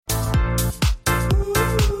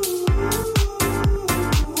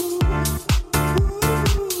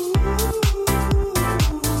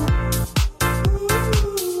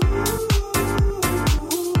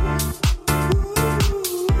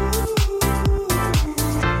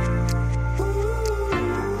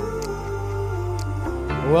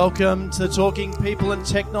Welcome to the Talking People and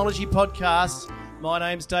Technology podcast. My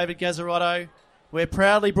name's David Gazzarotto. We're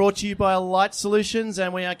proudly brought to you by Light Solutions,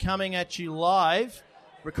 and we are coming at you live,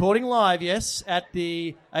 recording live, yes, at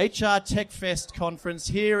the HR Tech Fest conference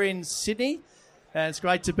here in Sydney. And it's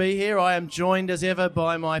great to be here. I am joined as ever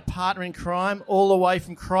by my partner in crime, all the way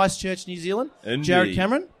from Christchurch, New Zealand, Indeed. Jared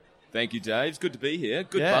Cameron. Thank you, Dave. It's good to be here.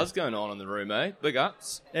 Good buzz going on in the room, eh? Big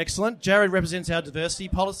ups. Excellent. Jared represents our diversity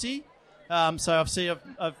policy. So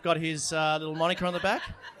I've got his little moniker on the back,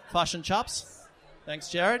 Fush and Chups. Thanks,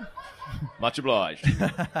 Jared. Much obliged.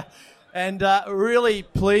 And really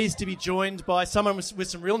pleased to be joined by someone with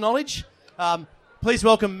some real knowledge. Please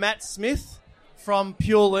welcome Matt Smith from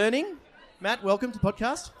Pure Learning. Matt, welcome to the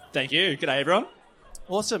podcast. Thank you. G'day, everyone.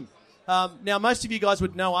 Awesome. Now, most of you guys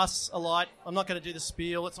would know us a lot. I'm not going to do the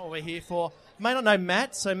spiel. That's not what we're here for. You may not know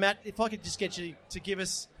Matt. So, Matt, if I could just get you to give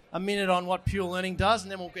us a minute on what Pure Learning does,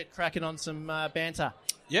 and then we'll get cracking on some banter.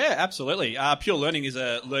 Yeah, absolutely. Pure Learning is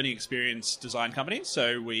a learning experience design company,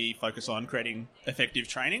 so we focus on creating effective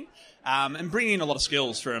training and bringing in a lot of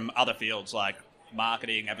skills from other fields like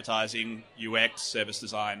marketing, advertising, UX, service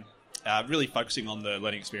design, really focusing on the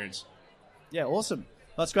learning experience. Yeah, awesome.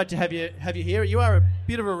 Well, it's great to have you here. You are a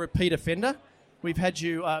bit of a repeat offender. We've had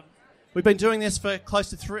you. We've been doing this for close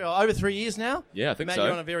to over 3 years now. Yeah, I think Matt, so.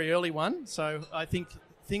 You're on a very early one, so I think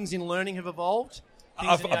things in learning have evolved.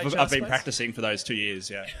 I've been practicing for those 2 years,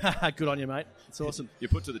 yeah. Good on you, mate. It's awesome. You're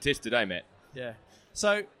put to the test today, Matt. Yeah.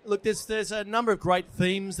 So, look, there's a number of great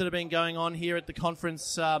themes that have been going on here at the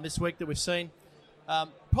conference this week that we've seen.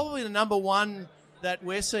 Probably the number one that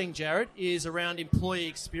we're seeing, Jared, is around employee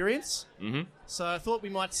experience. Mm-hmm. So I thought we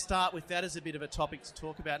might start with that as a bit of a topic to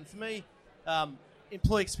talk about. And for me,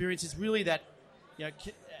 employee experience is really that,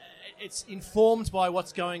 it's informed by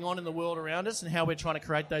what's going on in the world around us and how we're trying to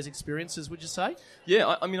create those experiences, would you say?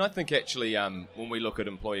 Yeah, I think actually when we look at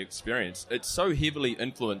employee experience, it's so heavily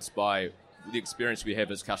influenced by the experience we have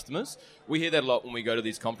as customers. We hear that a lot when we go to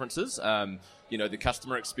these conferences. The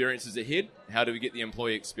customer experience is ahead. How do we get the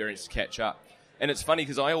employee experience to catch up? And it's funny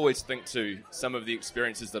because I always think to some of the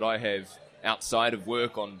experiences that I have outside of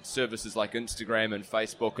work on services like Instagram and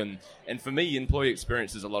Facebook. And for me, employee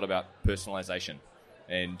experience is a lot about personalization.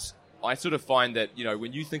 And I sort of find that,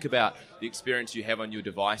 when you think about the experience you have on your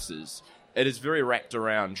devices, it is very wrapped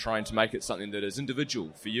around trying to make it something that is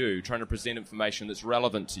individual for you, trying to present information that's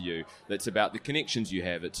relevant to you, that's about the connections you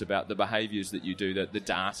have, it's about the behaviors that you do, the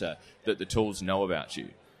data that the tools know about you.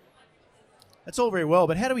 That's all very well,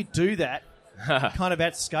 but how do we do that kind of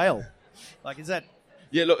at scale? Is that...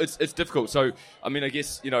 Yeah, look, it's difficult. So, I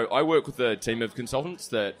guess, I work with a team of consultants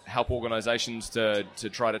that help organisations to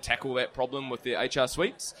try to tackle that problem with their HR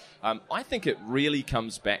suites. I think it really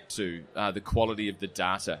comes back to the quality of the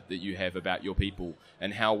data that you have about your people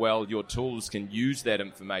and how well your tools can use that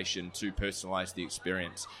information to personalise the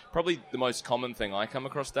experience. Probably the most common thing I come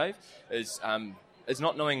across, Dave, is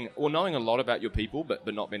not knowing a lot about your people, but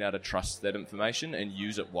not being able to trust that information and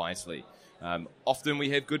use it wisely. Often we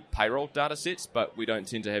have good payroll data sets, but we don't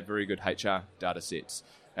tend to have very good HR data sets.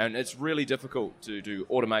 And it's really difficult to do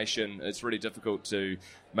automation. It's really difficult to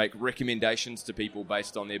make recommendations to people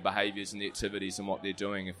based on their behaviours and their activities and what they're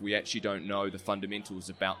doing if we actually don't know the fundamentals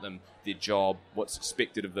about them, their job, what's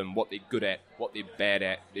expected of them, what they're good at, what they're bad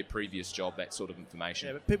at, their previous job, that sort of information.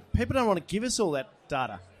 Yeah, but people don't want to give us all that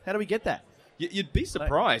data. How do we get that? You'd be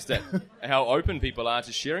surprised at how open people are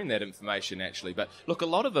to sharing that information, actually. But look, a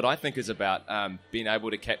lot of it, I think, is about being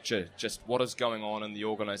able to capture just what is going on in the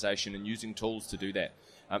organisation and using tools to do that.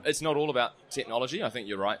 It's not all about technology. I think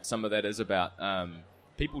you're right. Some of that is about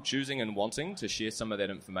people choosing and wanting to share some of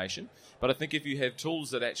that information. But I think if you have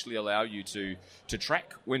tools that actually allow you to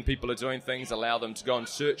track when people are doing things, allow them to go and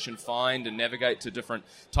search and find and navigate to different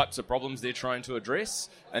types of problems they're trying to address,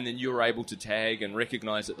 and then you're able to tag and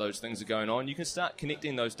recognise that those things are going on, you can start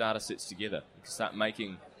connecting those data sets together. You can start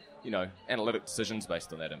making, analytic decisions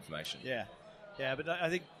based on that information. Yeah, but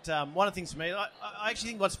I think one of the things for me, I actually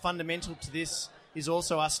think what's fundamental to this is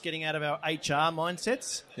also us getting out of our HR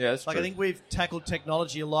mindsets. Yeah, that's true. I think we've tackled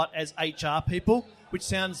technology a lot as HR people, which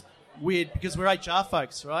sounds weird because we're HR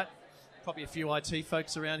folks, right? Probably a few IT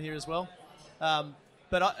folks around here as well.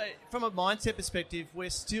 But from a mindset perspective, we're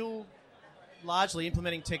still largely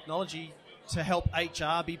implementing technology to help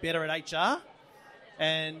HR be better at HR.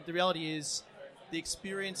 And the reality is the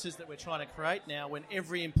experiences that we're trying to create now, when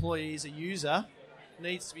every employee is a user,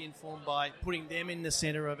 needs to be informed by putting them in the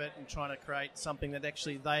centre of it and trying to create something that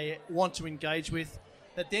actually they want to engage with,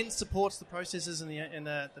 that then supports the processes and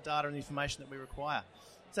the data and the information that we require.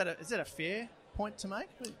 Is that a fair point to make?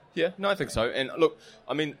 Yeah, no, I think so. And look,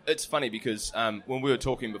 I mean, it's funny because when we were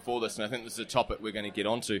talking before this, and I think this is a topic we're going to get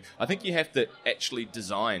onto, I think you have to actually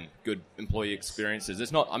design good employee experiences.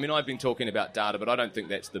 It's not, I mean, I've been talking about data, but I don't think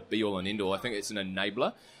that's the be-all and end-all. I think it's an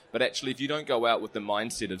enabler. But actually, if you don't go out with the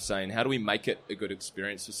mindset of saying, how do we make it a good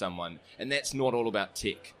experience for someone? And that's not all about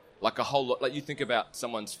tech. Like a whole lot, like you think about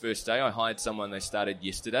someone's first day. I hired someone, they started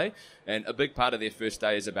yesterday, and a big part of their first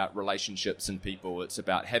day is about relationships and people. It's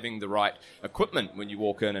about having the right equipment when you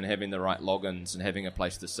walk in and having the right logins and having a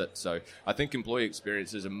place to sit. So I think employee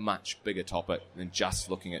experience is a much bigger topic than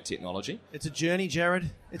just looking at technology. It's a journey,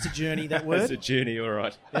 Jared. It's a journey, that word. It's a journey, all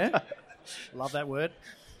right. Yeah? Love that word.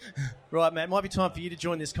 Right, Matt, it might be time for you to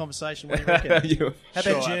join this conversation. What do you reckon? How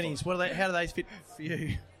about journeys? How do they fit for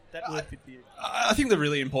you? That word fit for you? I think the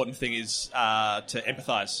really important thing is to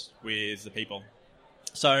empathise with the people.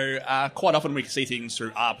 So quite often we see things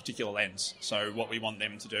through our particular lens. So what we want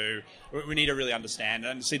them to do, we need to really understand,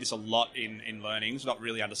 and I see this a lot in learnings, not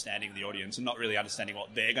really understanding the audience and not really understanding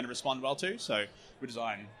what they're going to respond well to. So we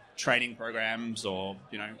design training programs or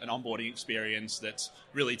an onboarding experience that's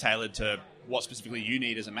really tailored to what specifically you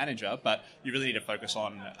need as a manager, but you really need to focus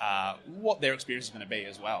on what their experience is going to be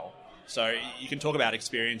as well. So you can talk about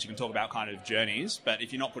experience, you can talk about kind of journeys, but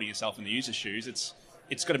if you're not putting yourself in the user's shoes, it's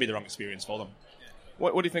going to be the wrong experience for them.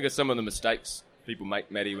 What do you think are some of the mistakes people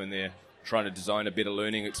make, Maddie, when they're trying to design a better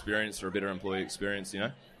learning experience or a better employee experience,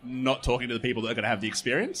 Not talking to the people that are going to have the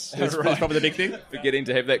experience is probably the big thing. Forgetting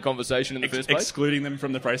to have that conversation in the first place. Excluding them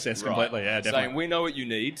from the process completely, yeah, definitely. Saying, we know what you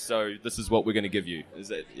need, so this is what we're going to give you. Is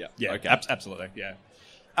that, yeah, okay. Absolutely, yeah.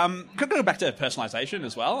 Going back to personalisation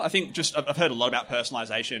as well, I think I've heard a lot about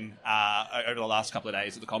personalisation over the last couple of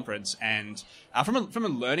days at the conference, and from a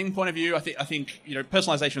learning point of view, I think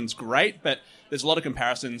personalisation is great, but there's a lot of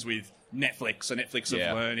comparisons with Netflix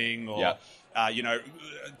of learning, or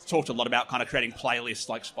talked a lot about kind of creating playlists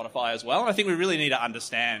like Spotify as well. And I think we really need to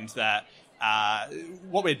understand that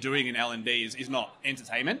what we're doing in L&D is not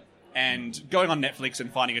entertainment, and going on Netflix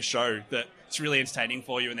and finding a show that's really entertaining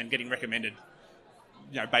for you and then getting recommended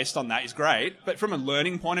based on that is great, but from a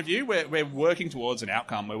learning point of view, we're working towards an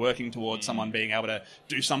outcome. We're working towards someone being able to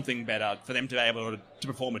do something better, for them to be able to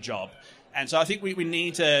perform a job. And so I think we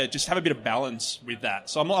need to just have a bit of balance with that.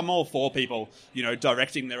 So I'm all for people,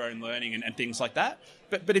 directing their own learning and things like that.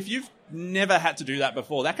 But if you've never had to do that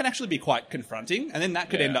before, that can actually be quite confronting, and then that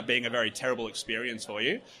could end up being a very terrible experience for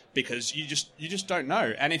you, because you just don't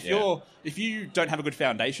know. And if you don't have a good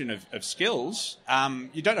foundation of skills,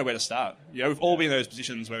 you don't know where to start. We've all been in those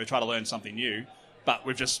positions where we try to learn something new, but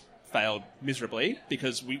we've just failed miserably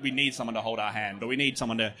because we need someone to hold our hand, or we need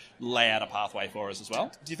someone to lay out a pathway for us as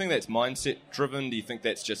well. Do you think that's mindset driven? Do you think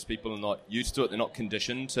that's just people are not used to it? They're not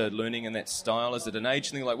conditioned to learning in that style? Is it an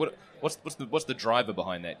age thing? Like what's the driver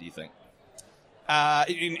behind that, do you think?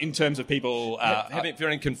 In terms of people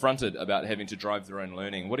feeling confronted about having to drive their own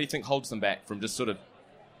learning, what do you think holds them back from just sort of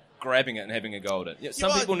grabbing it and having a go at it?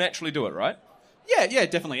 Some people naturally do it, right? Yeah,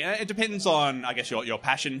 definitely. It depends on, I guess, your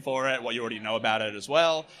passion for it, what you already know about it as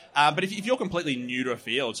well. But if you're completely new to a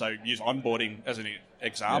field, so use onboarding as an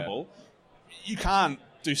example, you can't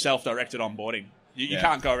do self-directed onboarding. You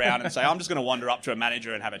can't go around and say, I'm just going to wander up to a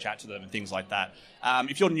manager and have a chat to them and things like that.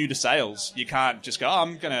 If you're new to sales, you can't just go,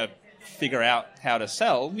 I'm going to figure out how to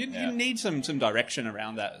sell. You need some direction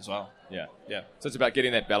around that as well. Yeah. So it's about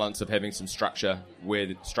getting that balance of having some structure where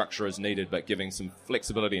the structure is needed, but giving some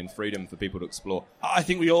flexibility and freedom for people to explore. I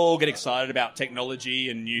think we all get excited about technology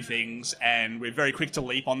and new things, and we're very quick to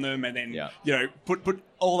leap on them, and then put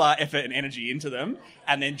all our effort and energy into them,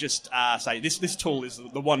 and then just say this tool is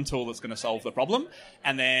the one tool that's going to solve the problem.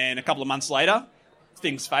 And then a couple of months later,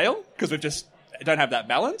 things fail because we've just don't have that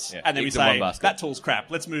balance, and then we say that tool's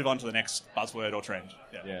crap. Let's move on to the next buzzword or trend.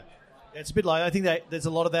 Yeah. It's a bit like, I think that there's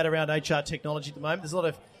a lot of that around HR technology at the moment. There's a lot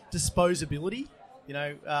of disposability,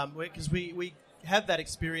 because we have that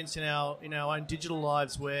experience in our own digital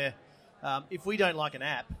lives where if we don't like an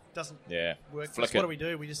app, it doesn't work. What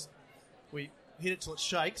do? We hit it till it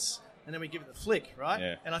shakes, and then we give it the flick, right?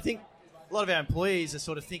 Yeah. And I think a lot of our employees are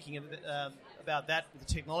sort of thinking about that with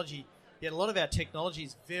the technology. Yet a lot of our technology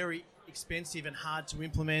is very expensive and hard to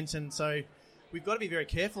implement, and so we've got to be very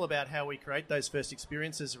careful about how we create those first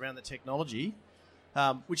experiences around the technology,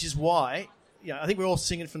 which is why I think we're all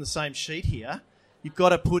singing from the same sheet here. You've got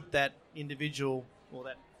to put that individual or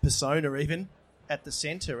that persona even at the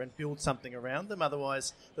centre and build something around them.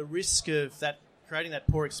 Otherwise, the risk of that creating that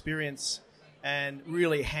poor experience and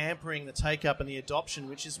really hampering the take-up and the adoption,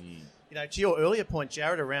 which is, to your earlier point,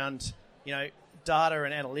 Jared, around data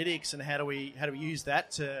and analytics and how do we use that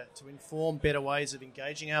to inform better ways of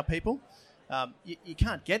engaging our people. You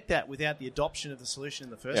can't get that without the adoption of the solution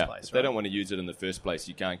in the first place. If they don't want to use it in the first place,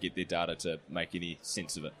 you can't get their data to make any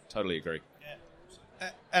sense of it. Totally agree.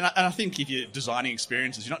 And I think if you're designing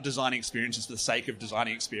experiences, you're not designing experiences for the sake of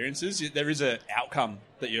designing experiences. There is an outcome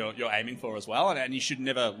that you're aiming for as well, and you should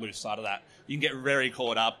never lose sight of that. You can get very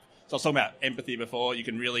caught up. So I was talking about empathy before. You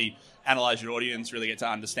can really analyze your audience, really get to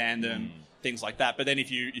understand them, things like that. But then if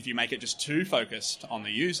you make it just too focused on the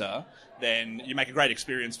user, then you make a great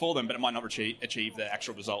experience for them, but it might not achieve the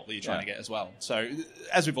actual result that you're trying to get as well. So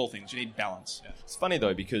as with all things, you need balance. Yeah. It's funny,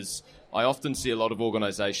 though, because I often see a lot of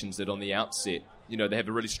organizations that on the outset, they have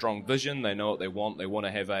a really strong vision. They know what they want. They want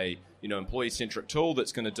to have a, employee-centric tool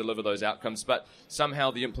that's going to deliver those outcomes. But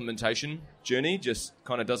somehow the implementation journey just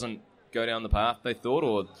kind of doesn't go down the path they thought,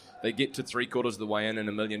 or they get to 3/4 of the way in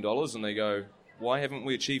 $1 million and they go, why haven't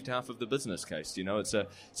we achieved half of the business case? It's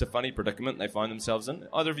a funny predicament they find themselves in.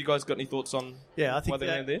 Either of you guys got any thoughts on I think why they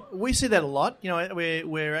land there? We see that a lot.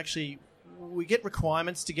 We get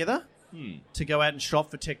requirements together to go out and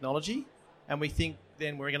shop for technology, and we think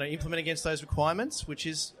then we're going to implement against those requirements, which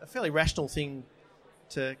is a fairly rational thing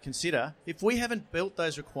to consider. If we haven't built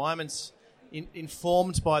those requirements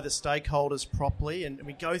informed by the stakeholders properly, and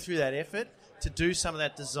we go through that effort to do some of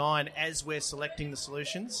that design as we're selecting the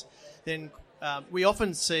solutions, then we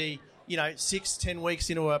often see, 6-10 weeks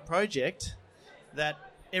into a project that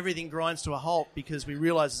everything grinds to a halt because we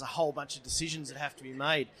realise there's a whole bunch of decisions that have to be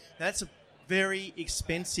made. Now, that's a very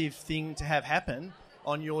expensive thing to have happen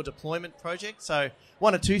on your deployment project. So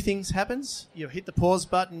one or two things happens. You hit the pause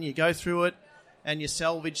button, you go through it, and you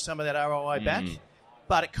salvage some of that ROI back.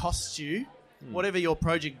 But it costs you, whatever your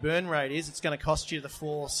project burn rate is, it's going to cost you the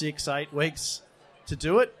 4, 6, 8 weeks to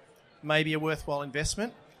do it. Maybe a worthwhile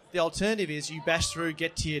investment. The alternative is you bash through,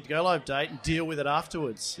 get to your go-live date, and deal with it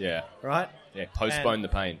afterwards. Yeah. Right? Yeah, postpone the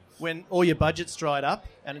pain. When all your budget's dried up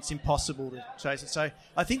and it's impossible to chase it. So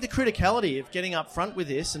I think the criticality of getting up front with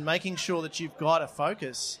this and making sure that you've got a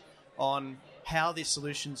focus on how this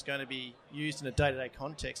solution's going to be used in a day-to-day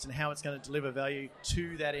context and how it's going to deliver value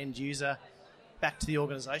to that end user back to the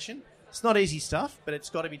organisation. It's not easy stuff, but it's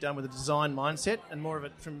got to be done with a design mindset and more of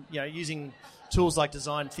it from using tools like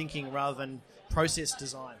design thinking rather than process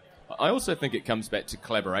design. I also think it comes back to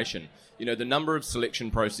collaboration. The number of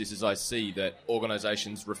selection processes I see that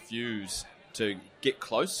organisations refuse to get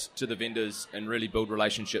close to the vendors and really build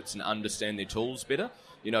relationships and understand their tools better.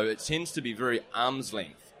 It tends to be very arm's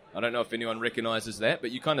length. I don't know if anyone recognises that,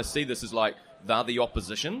 but you kind of see this as like they're the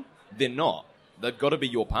opposition. They're not. They've got to be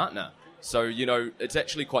your partner. So, it's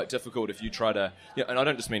actually quite difficult if you try to, and I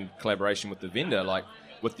don't just mean collaboration with the vendor, like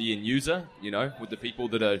with the end user, with the people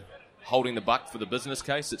that are holding the buck for the business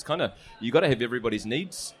case. It's kind of, you got to have everybody's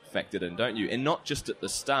needs factored in, don't you? And not just at the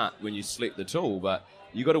start when you select the tool, but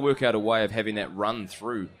you got to work out a way of having that run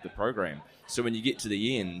through the program. So when you get to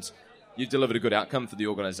the end, you've delivered a good outcome for the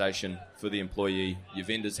organisation, for the employee, your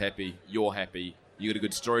vendor's happy, you're happy, you got a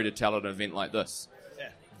good story to tell at an event like this.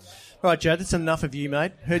 All right, Joe, that's enough of you,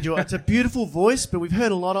 mate. It's a beautiful voice, but we've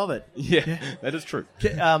heard a lot of it. Yeah. That is true.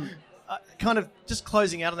 Kind of just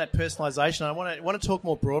closing out on that personalisation, I want to talk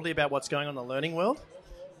more broadly about what's going on in the learning world.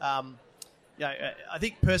 I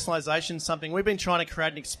think personalisation is something we've been trying to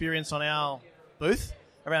create an experience on our booth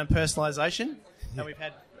around personalisation, and we've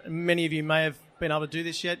had many of you may have been able to do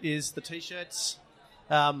this yet. Is the t-shirts.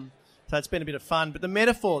 So it's been a bit of fun, but the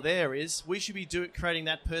metaphor there is we should be creating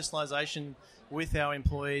that personalisation with our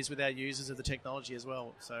employees, with our users of the technology as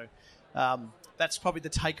well. So that's probably the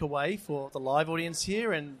takeaway for the live audience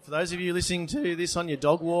here. And for those of you listening to this on your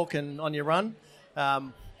dog walk and on your run,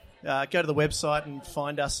 go to the website and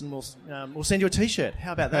find us, and we'll send you a T-shirt.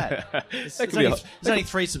 How about that? It's only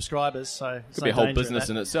 3 subscribers, so it could be a whole business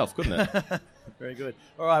in itself, couldn't it? Very good.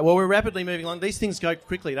 All right. Well, we're rapidly moving along. These things go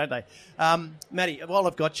quickly, don't they? Maddie, while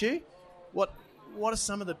I've got you, what are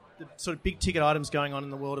some of the sort of big ticket items going on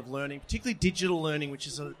in the world of learning, particularly digital learning, which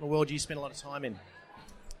is a world you spend a lot of time in?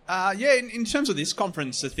 In terms of this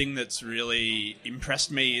conference, the thing that's really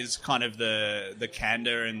impressed me is kind of the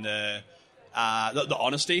candor and the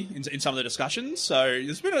honesty in some of the discussions. So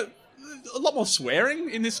there's been a lot more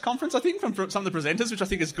swearing in this conference, I think, from some of the presenters, which I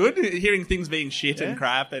think is good. Hearing things being shit and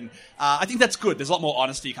crap, and I think that's good. There's a lot more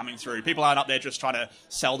honesty coming through. People aren't up there just trying to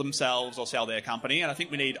sell themselves or sell their company, and I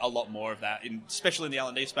think we need a lot more of that, especially in the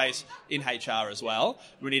L&D space, in HR as well.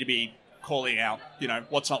 We need to be calling out,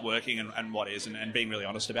 what's not working and what is, and being really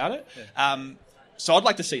honest about it. So I'd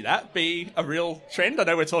like to see that be a real trend. I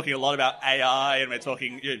know we're talking a lot about AI and we're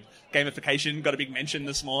talking gamification, got a big mention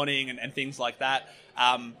this morning and things like that.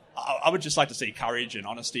 I would just like to see courage and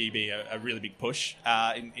honesty be a really big push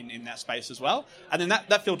in that space as well. And then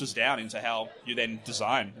that filters down into how you then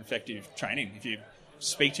design effective training. If you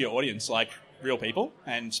speak to your audience like real people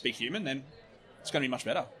and speak human, then it's going to be much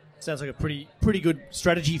better. Sounds like a pretty good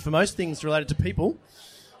strategy for most things related to people.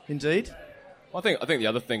 Indeed. I think the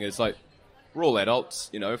other thing is, like, we're all adults.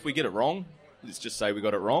 If we get it wrong, let's just say we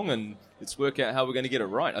got it wrong and let's work out how we're going to get it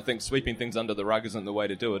right. I think sweeping things under the rug isn't the way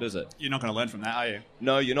to do it, is it? You're not going to learn from that, are you?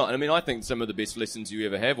 No, you're not. And I think some of the best lessons you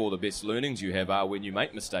ever have, or the best learnings you have, are when you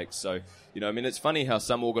make mistakes. So, it's funny how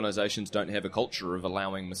some organisations don't have a culture of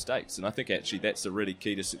allowing mistakes. And I think actually that's a really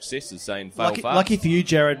key to success, is saying fail fast. Lucky for you,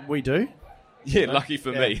 Jared, we do. Yeah, lucky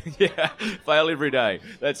for me. Yeah, fail every day.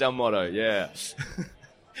 That's our motto, yeah.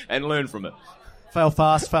 And learn from it. Fail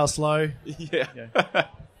fast, fail slow. Yeah. I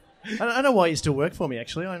don't know why you still work for me,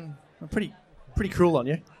 actually. I'm pretty cruel on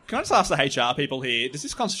you. Can I just ask the HR people here, does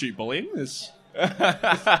this constitute bullying?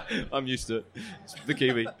 I'm used to it. It's the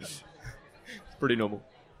Kiwi. It's pretty normal.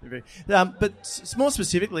 But more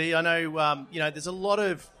specifically, I know, there's a lot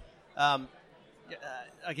of, I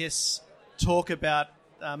guess, talk about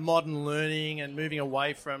modern learning and moving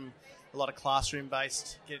away from a lot of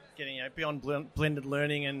classroom-based, getting beyond blended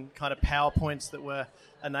learning and kind of PowerPoints that were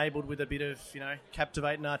enabled with a bit of,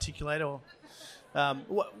 Captivate and Articulate. Or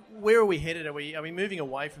where are we headed? Are we moving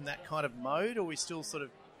away from that kind of mode, or are we still sort of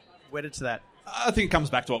wedded to that? I think it comes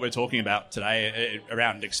back to what we're talking about today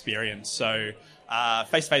around experience. So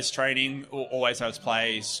face-to-face training always has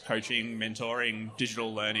place, coaching, mentoring,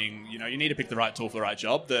 digital learning. You need to pick the right tool for the right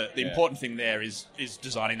job. The important thing there is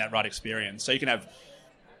designing that right experience. So you can have...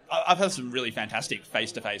 I've had some really fantastic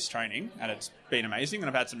face-to-face training, and it's been amazing, and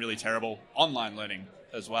I've had some really terrible online learning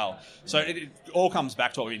as well. So it all comes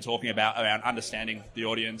back to what we've been talking about around understanding the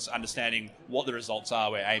audience, understanding what the results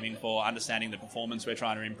are we're aiming for, understanding the performance we're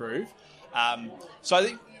trying to improve. So I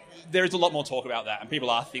think there is a lot more talk about that, and people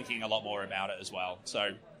are thinking a lot more about it as well. So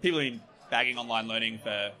people have been bagging online learning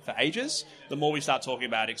for ages. The more we start talking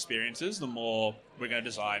about experiences, the more we're going to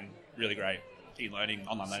design really great e-learning,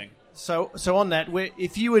 online learning. So on that,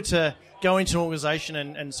 if you were to go into an organisation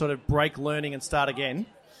and sort of break learning and start again,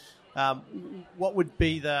 what would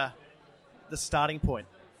be the starting point?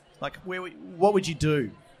 Like, what would you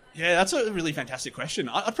do? Yeah, that's a really fantastic question.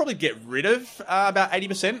 I'd probably get rid of about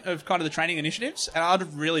 80% of kind of the training initiatives, and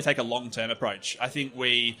I'd really take a long-term approach. I think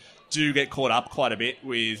we do get caught up quite a bit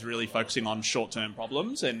with really focusing on short-term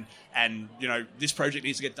problems and this project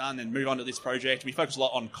needs to get done and move on to this project. We focus a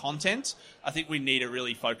lot on content. I think we need to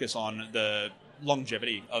really focus on the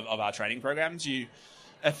longevity of our training programs.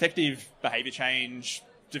 Effective behaviour change,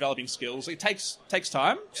 developing skills, it takes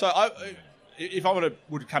time. So if I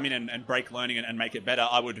would come in and break learning and make it better,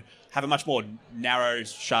 I would have a much more narrow,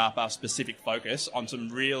 sharper, specific focus on some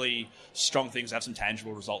really strong things that have some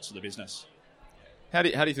tangible results for the business. How do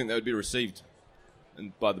you think that would be received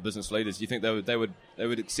by the business leaders? Do you think they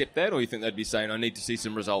would accept that, or do you think they'd be saying, I need to see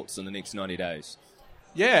some results in the next 90 days?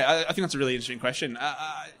 Yeah, I think that's a really interesting question.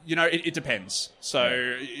 It depends.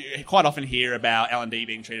 So you quite often hear about L&D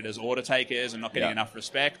being treated as order takers and not getting enough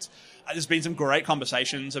respect. There's been some great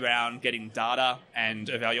conversations around getting data and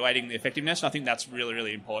evaluating the effectiveness, and I think that's really,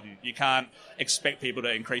 really important. You can't expect people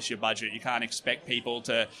to increase your budget. You can't expect people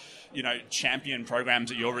to, champion programs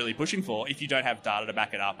that you're really pushing for if you don't have data to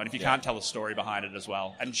back it up, and if you can't tell a story behind it as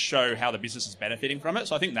well and show how the business is benefiting from it.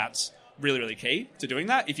 So I think that's really, really key to doing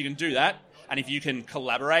that. If you can do that, and if you can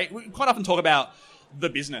collaborate, we quite often talk about the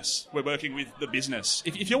business. We're working with the business.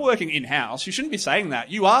 If you're working in-house, you shouldn't be saying that.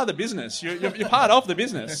 You are the business. You're part of the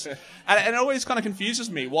business. And it always kind of confuses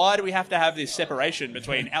me. Why do we have to have this separation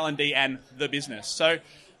between L&D and the business? So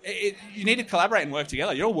you need to collaborate and work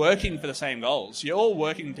together. You're working for the same goals. You're all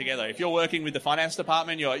working together. If you're working with the finance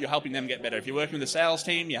department, you're helping them get better. If you're working with the sales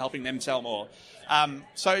team, you're helping them sell more.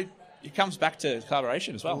 So it comes back to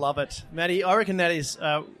collaboration as well. I love it. Matty, I reckon that is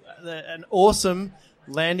an awesome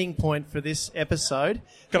landing point for this episode.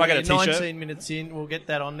 Can I get a t-shirt? 19 minutes in, we'll get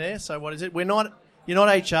that on there. So what is it? You're not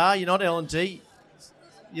HR, you're not L&D,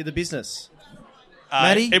 you're the business.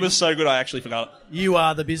 Matty? It was so good I actually forgot. You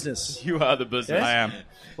are the business. You are the business. Yes? I am.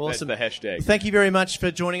 Awesome. That's the hashtag. Thank you very much for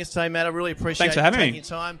joining us today, Matt. I really appreciate Thanks for having taking me. your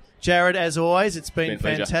time. Jared, as always, it's been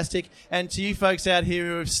pleasure. fantastic. And to you folks out here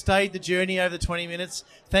who have stayed the journey over the 20 minutes,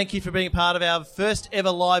 thank you for being a part of our first ever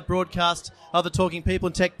live broadcast of the Talking People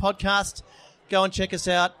and Tech podcast. Go and check us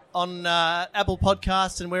out on Apple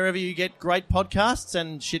Podcasts and wherever you get great podcasts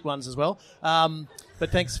and shit ones as well.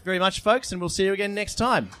 But thanks very much, folks, and we'll see you again next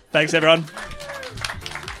time. Thanks, everyone.